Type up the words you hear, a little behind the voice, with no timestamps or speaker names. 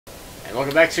And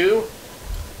welcome back to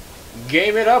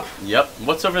Game It Up. Yep.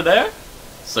 What's over there?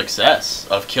 Success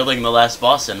of killing the last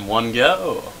boss in one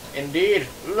go. Indeed.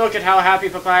 Look at how happy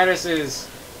Papyrus is.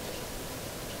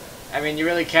 I mean, you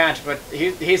really can't, but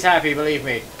he's happy, believe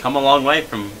me. Come a long way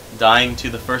from dying to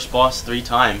the first boss 3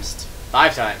 times.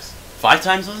 5 times. 5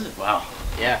 times was it? Wow.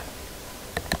 Yeah.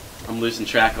 I'm losing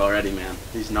track already, man.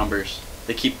 These numbers,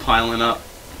 they keep piling up.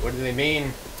 What do they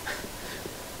mean?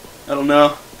 I don't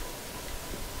know.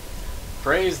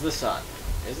 Praise the sun.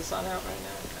 Is the sun out right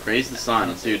now? Praise the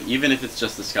sun. Dude, even if it's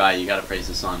just the sky, you gotta praise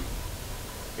the sun.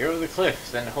 You're over the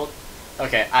cliff, then hold...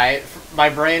 Okay, my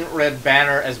brain read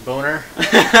banner as boner.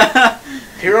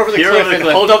 Here over the cliff and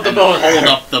hold up the boner. Hold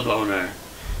up the boner.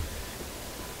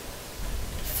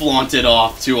 Flaunt it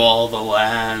off to all the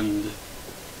land.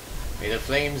 May the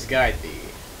flames guide thee.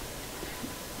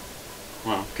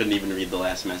 Well, couldn't even read the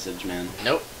last message, man.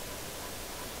 Nope.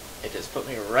 It just put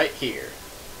me right here.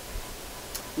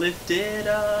 Lift it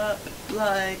up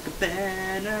like a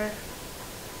banner.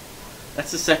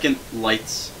 That's the second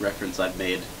Lights reference I've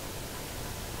made.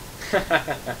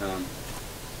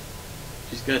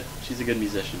 She's good. She's a good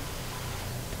musician.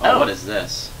 Oh, what is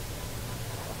this?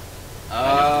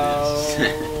 Oh.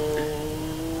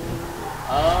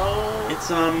 Oh. It's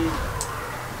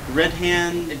Red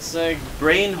Hand. It's a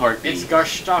brain heartbeat. It's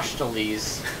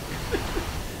Garshtoshteles.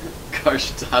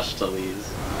 Garshtoshteles.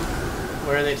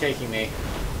 Where are they taking me?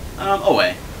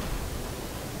 Away.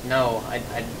 No, I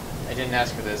didn't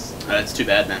ask for this. That's too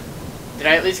bad, man. Did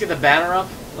I at least get the banner up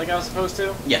like I was supposed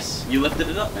to? Yes, you lifted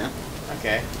it up, man.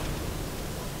 Okay.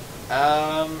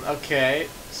 Okay.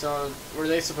 So, were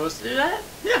they supposed to do that?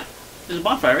 Yeah. There's a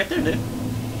bonfire right there, dude.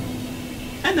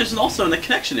 And there's also a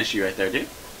connection issue right there, dude.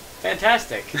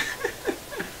 Fantastic.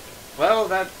 Well,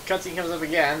 that cutscene comes up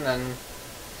again, then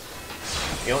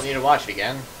you don't need to watch it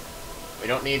again. We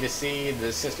don't need to see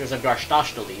the Sisters of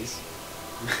Garshtoshteles.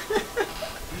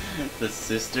 The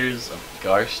Sisters of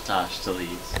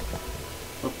Garshtoshteles.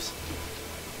 Whoops.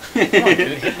 Come on,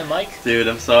 dude, hitting the mic? Dude,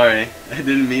 I'm sorry. I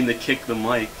didn't mean to kick the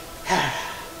mic.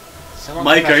 Someone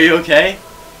Mike, are you okay?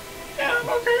 Yeah, I'm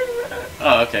okay.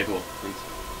 Oh, okay, cool. Thanks.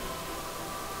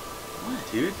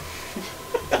 What, dude?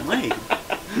 Mike.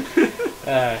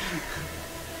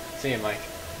 See you, Mike.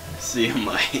 See you,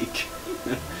 Mike.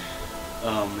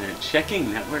 Oh man,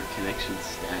 checking network connection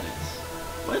status.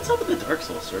 What's up with the Dark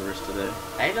Souls servers today?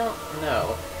 I don't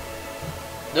know.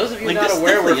 Those of you Like, not this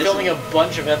aware, we're definitely filming a isn't.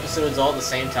 bunch of episodes all at the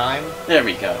same time. There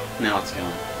we go. Now it's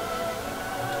going.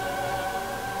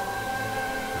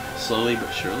 Slowly but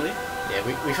surely. Yeah,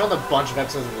 we filmed a bunch of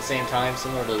episodes at the same time,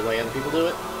 similar to the way other people do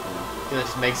it. Because it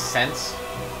just makes sense.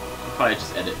 I'll probably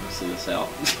just edit most of this out.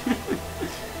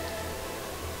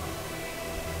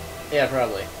 Yeah,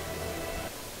 probably.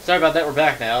 Sorry about that, we're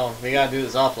back now. We gotta do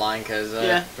this offline, because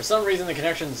for some reason the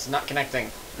connection's not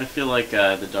connecting. I feel like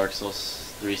the Dark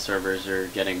Souls 3 servers are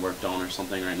getting worked on or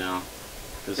something right now.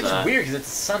 Which is weird, because it's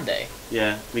Sunday.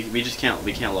 Yeah, we just can't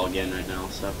log in right now,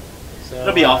 so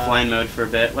it'll be offline mode for a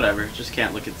bit. Whatever, just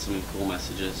can't look at some cool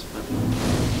messages, but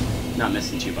not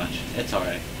missing too much. It's all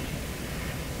right.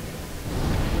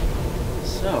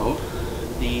 So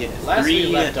the last we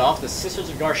left off, the Sisters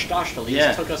of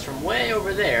Garshtoshteles took us from way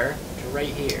over there to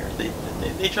right here.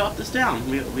 They dropped us down.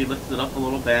 We lifted up a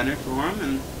little banner for them,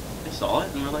 and they saw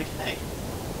it, and we're like, hey,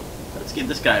 let's give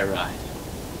this guy a ride.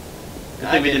 Good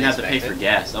thing we didn't have to pay for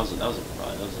gas. That was a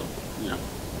you know.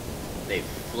 They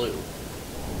flew.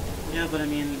 Yeah, but I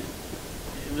mean,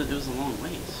 it was a long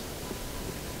ways.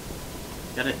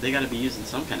 They gotta be using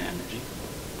some kind of energy.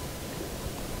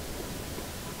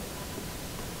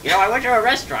 You know, I went to a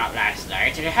restaurant last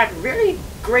night and it had really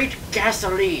great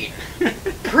gasoline.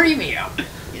 Premium.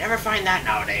 You never find that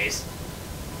nowadays.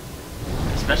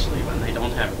 Especially when they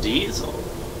don't have diesel.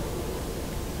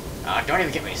 Don't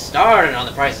even get me started on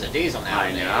the prices of diesel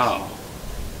nowadays. I know.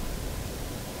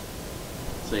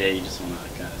 So yeah, you just wanna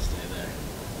kinda stay there.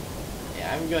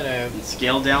 Yeah, I'm gonna... And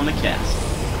scale down the cast.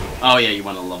 Oh yeah, you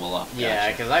wanna level up. Yeah,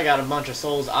 Gotcha. because I got a bunch of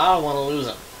souls. I don't want to lose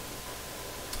them.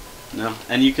 No,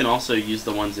 and you can also use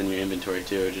the ones in your inventory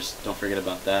too, just don't forget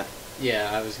about that.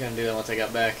 Yeah, I was going to do that once I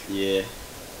got back. Yeah.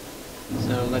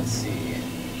 So, let's see.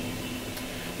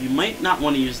 You might not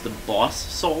want to use the boss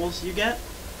souls you get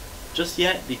just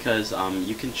yet, because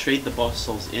you can trade the boss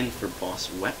souls in for boss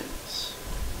weapons.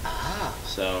 Ah.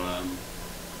 So,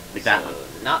 like that one.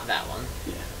 Not that one.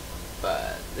 Yeah.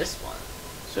 But this one.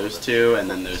 So there's 2, and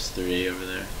then there's 3 over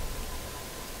there.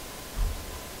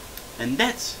 And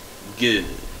that's good.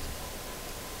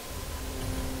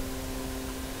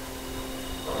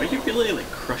 Are you really, like,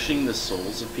 crushing the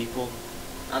souls of people?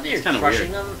 Not that you're kinda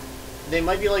crushing weird. them. They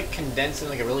might be, like, condensed in,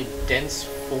 like, a really dense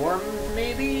form,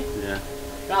 maybe? Yeah.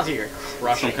 Honestly, you're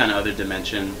crushing. Some kind of other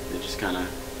dimension. They just kind of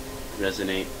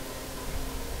resonate.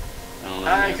 I don't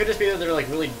know. It could just be that they're like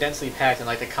really densely packed, and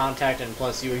like the contact and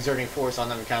plus you exerting force on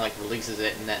them kind of like releases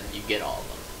it, and then you get all of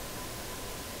them.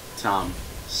 Tom,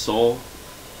 soul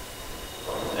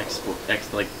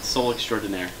soul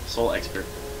extraordinaire, soul expert.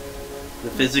 The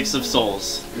Physics of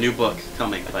Souls, new book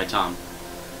coming by Tom.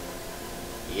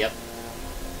 Yep.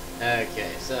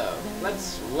 Okay, so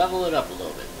let's level it up a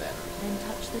little bit then. Then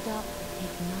touch the dark to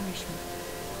take nourishment.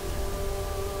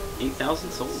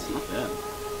 8,000 souls, not bad.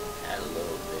 Add a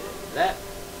little bit of that,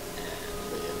 and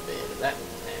a little bit of that. And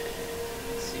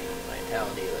let's see,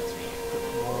 vitality lets me put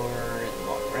more and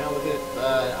walk around with it,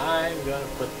 but I'm gonna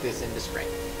put this into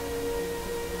strength.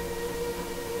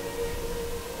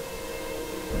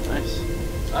 Nice.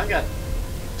 So I've got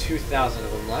 2,000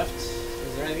 of them left.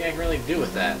 Is there anything I can really do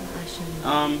with that?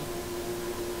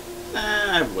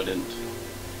 I wouldn't.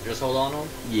 Just hold on to them?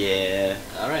 Yeah.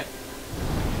 Alright.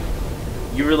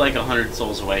 You were like 100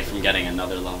 souls away from getting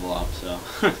another level up, so...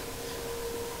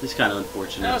 It's kind of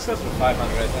unfortunate. No, it's close to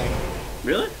 500, I think.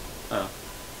 Really? Oh.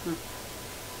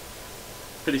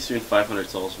 Pretty soon 500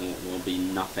 souls will be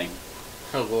nothing.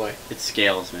 Oh boy. It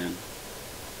scales, man.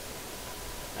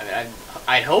 I mean,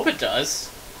 I hope it does.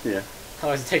 Yeah.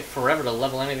 Otherwise it'd take forever to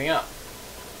level anything up.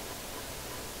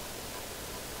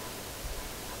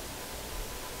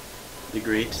 The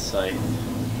Great Scythe.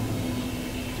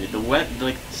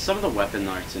 Dude, some of the weapon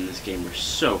arts in this game are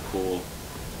so cool.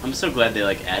 I'm so glad they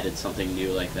like added something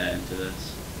new like that into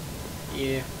this.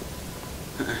 Yeah.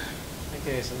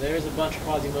 Okay, so there's a bunch of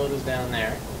Quasimodos down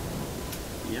there.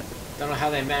 Yep. Don't know how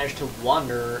they managed to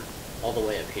wander all the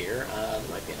way up here. There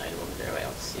might be an item over there. I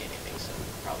don't see anything, so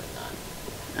probably not.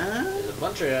 There's a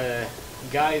bunch of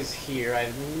guys here. I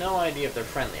have no idea if they're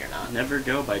friendly or not. Never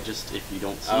go by just if you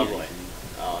don't see Oh anything. boy.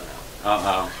 Oh no.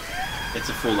 Uh-oh. It's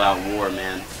a full-out war,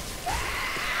 man.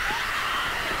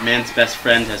 Man's best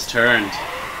friend has turned.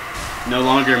 No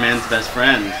longer man's best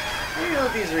friend. I don't know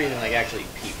if these are even like actually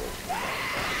people.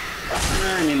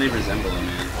 I mean, they resemble a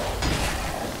man.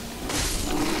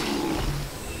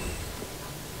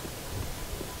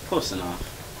 Close enough.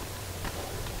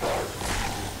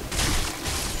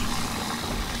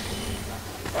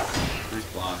 Nice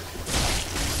block.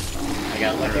 I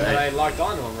got lucky that I locked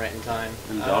onto them right in time.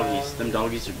 Them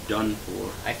doggies are done for.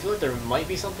 I feel like there might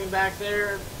be something back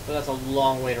there, but that's a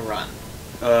long way to run.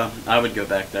 I would go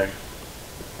back there.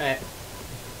 Eh.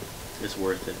 It's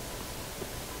worth it.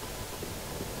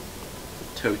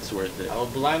 Totes worth it. I will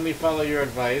blindly follow your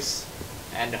advice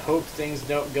and hope things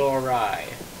don't go awry.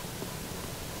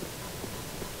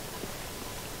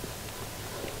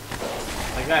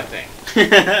 Like that thing.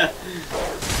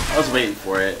 I was waiting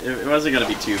for it. It wasn't gonna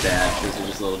be too bad because they're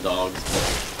just little dogs, but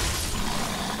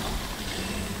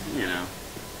you know,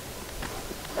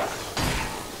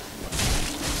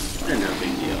 they're no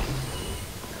big deal.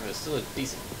 It was still a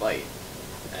decent fight,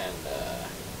 and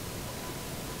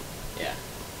yeah.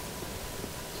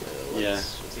 So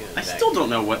what's I still don't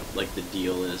know what like the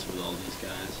deal is with all these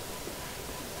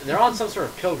guys. They're on some sort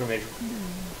of pilgrimage.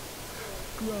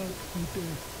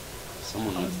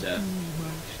 Someone was deaf.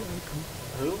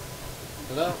 Who?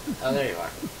 Hello? Oh, there you are.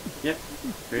 Yep,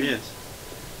 here he is.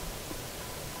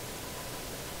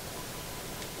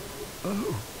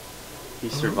 Oh. He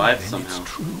survived then somehow.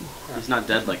 It's true. He's not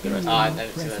dead like the rest I of them.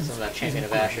 didn't see that. Something about Champion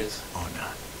of Ashes.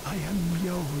 Honor. I am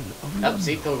Yol of Oh,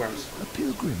 see, London. pilgrims. A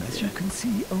pilgrim, as you can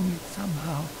see, only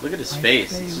somehow. Look at his I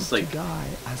face. It's failed just to like die,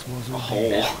 as was a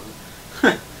ordained.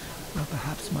 hole. Well,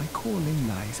 perhaps my calling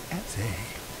lies as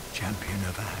a champion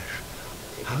of Ash.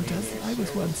 How does it? I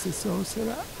was once a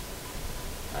sorcerer.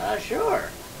 Sure.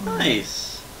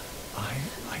 Nice.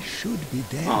 I should be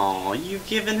dead. Aw, you've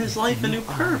given his life a new You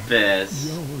are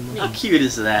purpose. Yol How of cute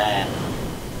is that?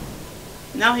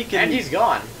 Now he can. And he's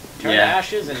gone. Turned Yeah. to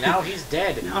ashes, and now he's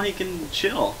dead. Now he can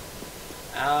chill.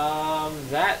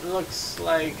 That looks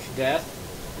like death.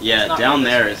 Yeah, It's not down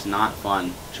really there this is not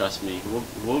fun. Trust me.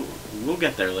 We'll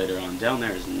get there later on. Down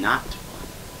there is not fun.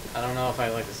 I don't know if I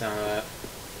like the sound of that.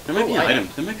 There might be an item. item.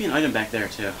 There might be an item back there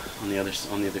too, on the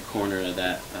other corner of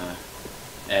that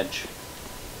edge.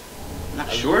 I'm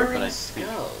not sure, but I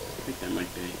think there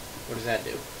might be. What does that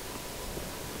do?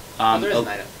 There is an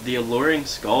item. The alluring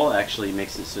skull actually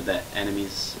makes it so that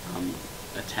enemies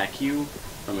attack you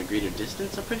from a greater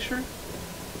distance. I'm pretty sure.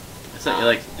 It's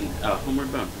like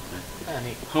homeward bone. Okay. Ah,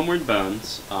 neat. Homeward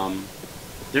bones.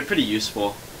 They're pretty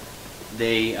useful.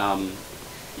 They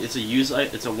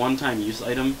it's a one-time use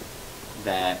item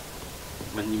that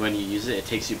when you use it, it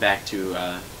takes you back to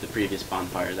the previous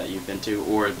bonfire that you've been to,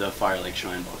 or the Fire Lake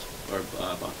Shrine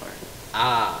bonfire.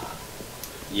 Ah.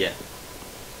 Yeah.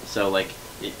 So like,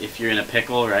 if you're in a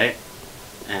pickle, right,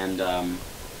 and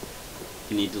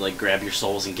you need to like grab your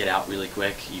souls and get out really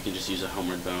quick, you can just use a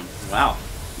homeward bone. Wow,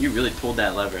 you really pulled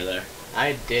that lever there.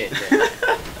 I did.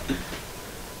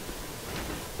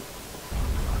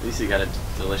 At least you got a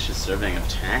delicious serving of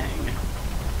Tang.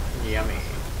 Yummy.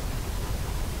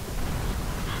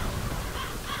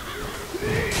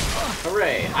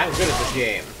 Hooray! I'm good at this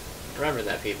game. Remember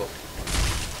that, people.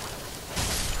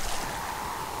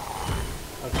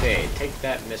 Okay, take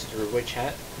that, Mr. Witch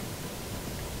Hat.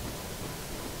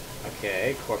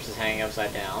 Okay, corpses hanging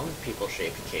upside down,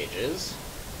 people-shaped cages.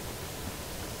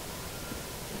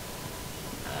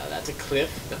 That's a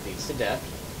cliff that leads to death.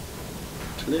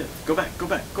 Cliff. Go back, go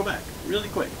back, go back. Really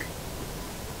quick.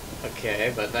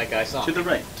 Okay, but that guy saw To me. the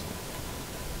right.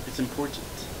 It's important.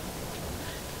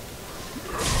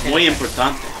 Muy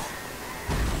importante.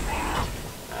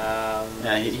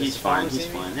 Yeah, he's fine, he's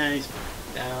fine. Yeah, he's fine.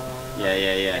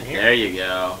 Yeah. There you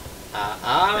go.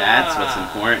 That's what's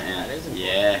important. That is important.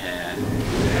 Yeah.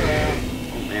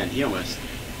 Oh man, he almost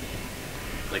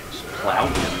like just plowed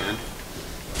him, man.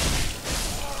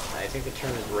 I think the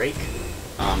term is rake.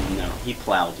 No, he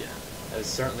plowed you. That was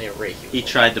certainly a rake. He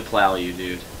tried to plow you,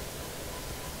 dude.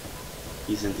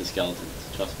 He's into skeletons,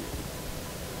 trust me.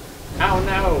 Oh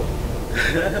no!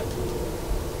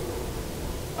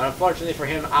 Unfortunately for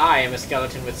him, I am a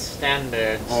skeleton with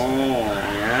standards. Oh,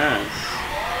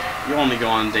 yes. You only go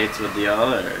on dates with the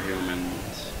other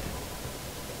humans.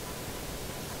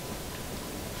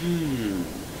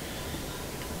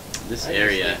 This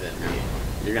area,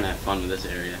 you're gonna have fun with this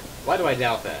area. Why do I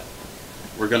doubt that?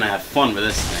 We're gonna have fun with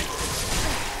this thing.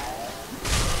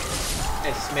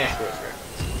 It's a Smash Bros.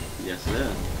 reference. Yes, it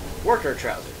is. Worker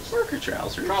trousers. Worker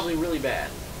trousers. Probably really bad.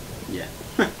 Yeah.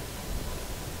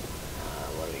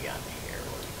 What do we got here?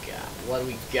 What do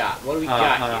we got? What do we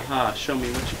got here? Ha, show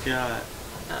me what you got.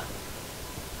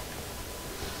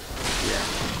 Yeah.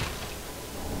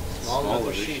 Small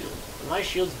level shield. My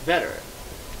shield's better.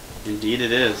 Indeed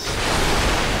it is.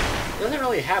 It doesn't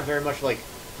really have very much, like,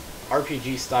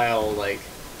 RPG style, like,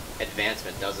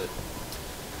 advancement, does it?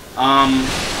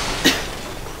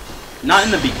 Not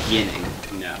in the beginning,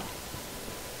 no.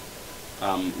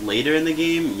 Later in the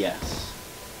game, yes.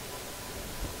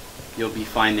 You'll be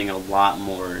finding a lot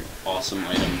more awesome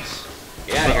items.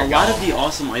 Yeah, but a lot of the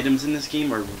awesome items in this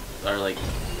game are like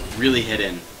really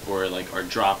hidden, or like are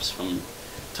drops from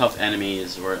tough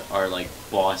enemies, or are like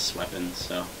boss weapons.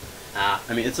 So, I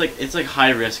mean, it's like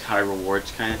high risk, high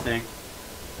rewards kind of thing,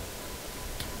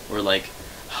 or like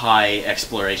high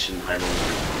exploration, high reward.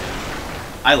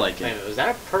 Yeah. I like it. Wait a minute, was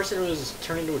that a person who was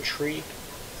turned into a tree?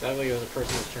 Is that like it was a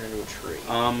person who was turned into a tree?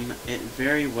 It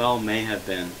very well may have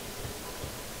been.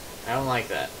 I don't like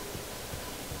that.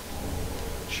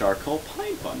 Charcoal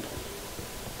pipe bundle.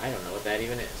 I don't know what that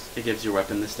even is. It gives your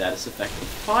weapon the status effect of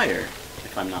fire,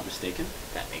 if I'm not mistaken.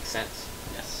 That makes sense.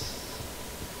 Yes.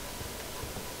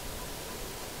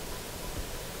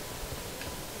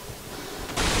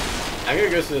 I'm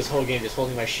gonna go through this whole game just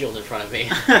holding my shield in front of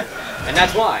me. And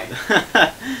that's why.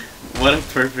 What a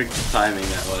perfect timing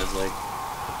that was. Like,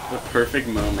 what a perfect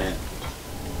moment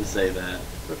to say that.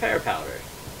 Repair powder.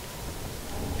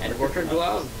 And worker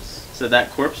gloves. So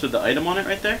that corpse with the item on it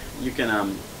right there, you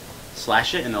can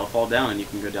slash it and it'll fall down and you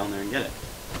can go down there and get it.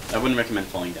 I wouldn't recommend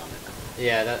falling down it though.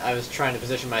 Yeah, I was trying to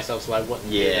position myself so I wouldn't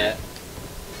do that.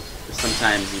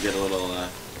 Sometimes you get a little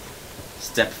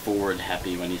step forward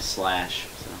happy when you slash.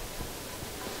 So.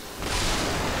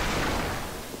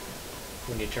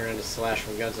 When you turn into Slash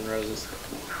from Guns N' Roses.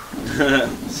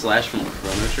 Slash from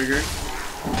Chrono Trigger?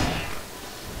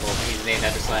 Well, he's named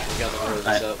after Slash from Guns N'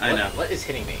 Roses, I know. What is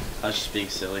hitting me? I was just being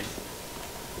silly.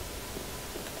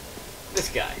 This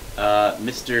guy.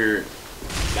 Mr.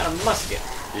 Got a musket.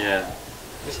 Yeah.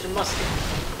 Mr. Musket.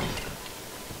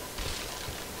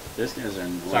 Those guys are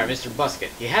annoying. Sorry, Mr. Busket.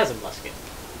 He has a musket.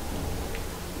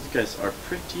 These guys are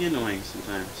pretty annoying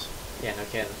sometimes. Yeah, no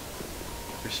kidding.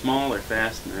 They're small, they're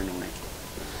fast, and they're annoying.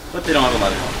 But they don't have a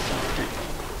lot of health, so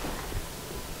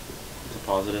it's a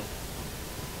positive.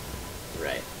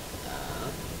 Right.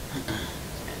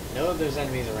 And know there's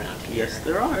enemies around here. Yes,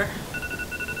 there are.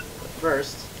 But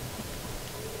first...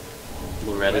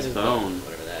 Loretta's bone.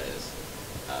 Whatever that is.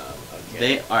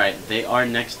 Okay. They are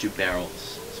next to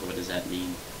barrels. So what does that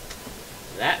mean?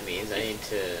 That means I need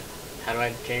to... How do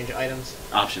I change items?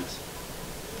 Options.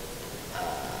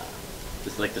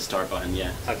 It's like the start button,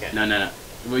 yeah. Okay. No.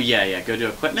 Well, yeah. Go to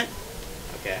equipment.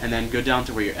 Okay. And then go down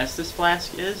to where your Estus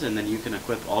flask is, and then you can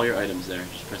equip all your items there.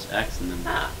 Just press X, and then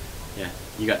yeah,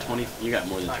 you got 20. You got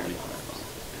more than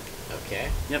 25. Okay.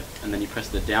 Yep. And then you press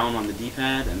the down on the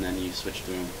D-pad, and then you switch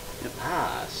to them. Yep.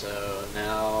 Ah, so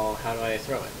now how do I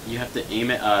throw it? You have to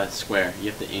aim it square. You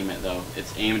have to aim it though.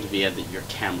 It's aimed via your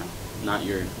camera, not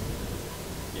your.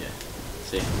 Yeah.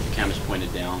 See, the camera's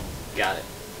pointed down. Got it.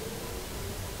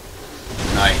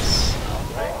 Nice.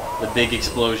 Alright. The big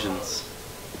explosions.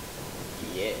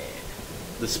 Yeah.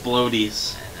 The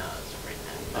splodies. And now let's bring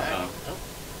that back. Uh-oh.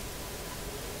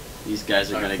 These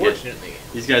guys are gonna Unfortunately.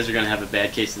 These guys are gonna have a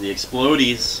bad case of the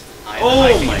explodies. I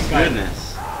Oh my think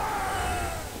goodness.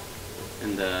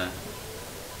 And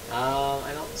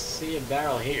I don't see a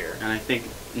barrel here. I think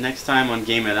next time on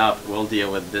Game It Up, we'll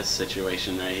deal with this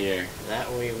situation right here. That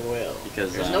we will.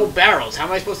 Because there's no barrels. How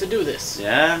am I supposed to do this?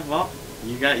 Yeah, well,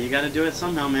 you got to do it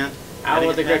somehow, man. How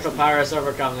will the Great Papyrus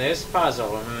overcome this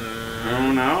puzzle?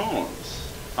 Who knows?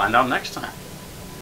 Find out next time.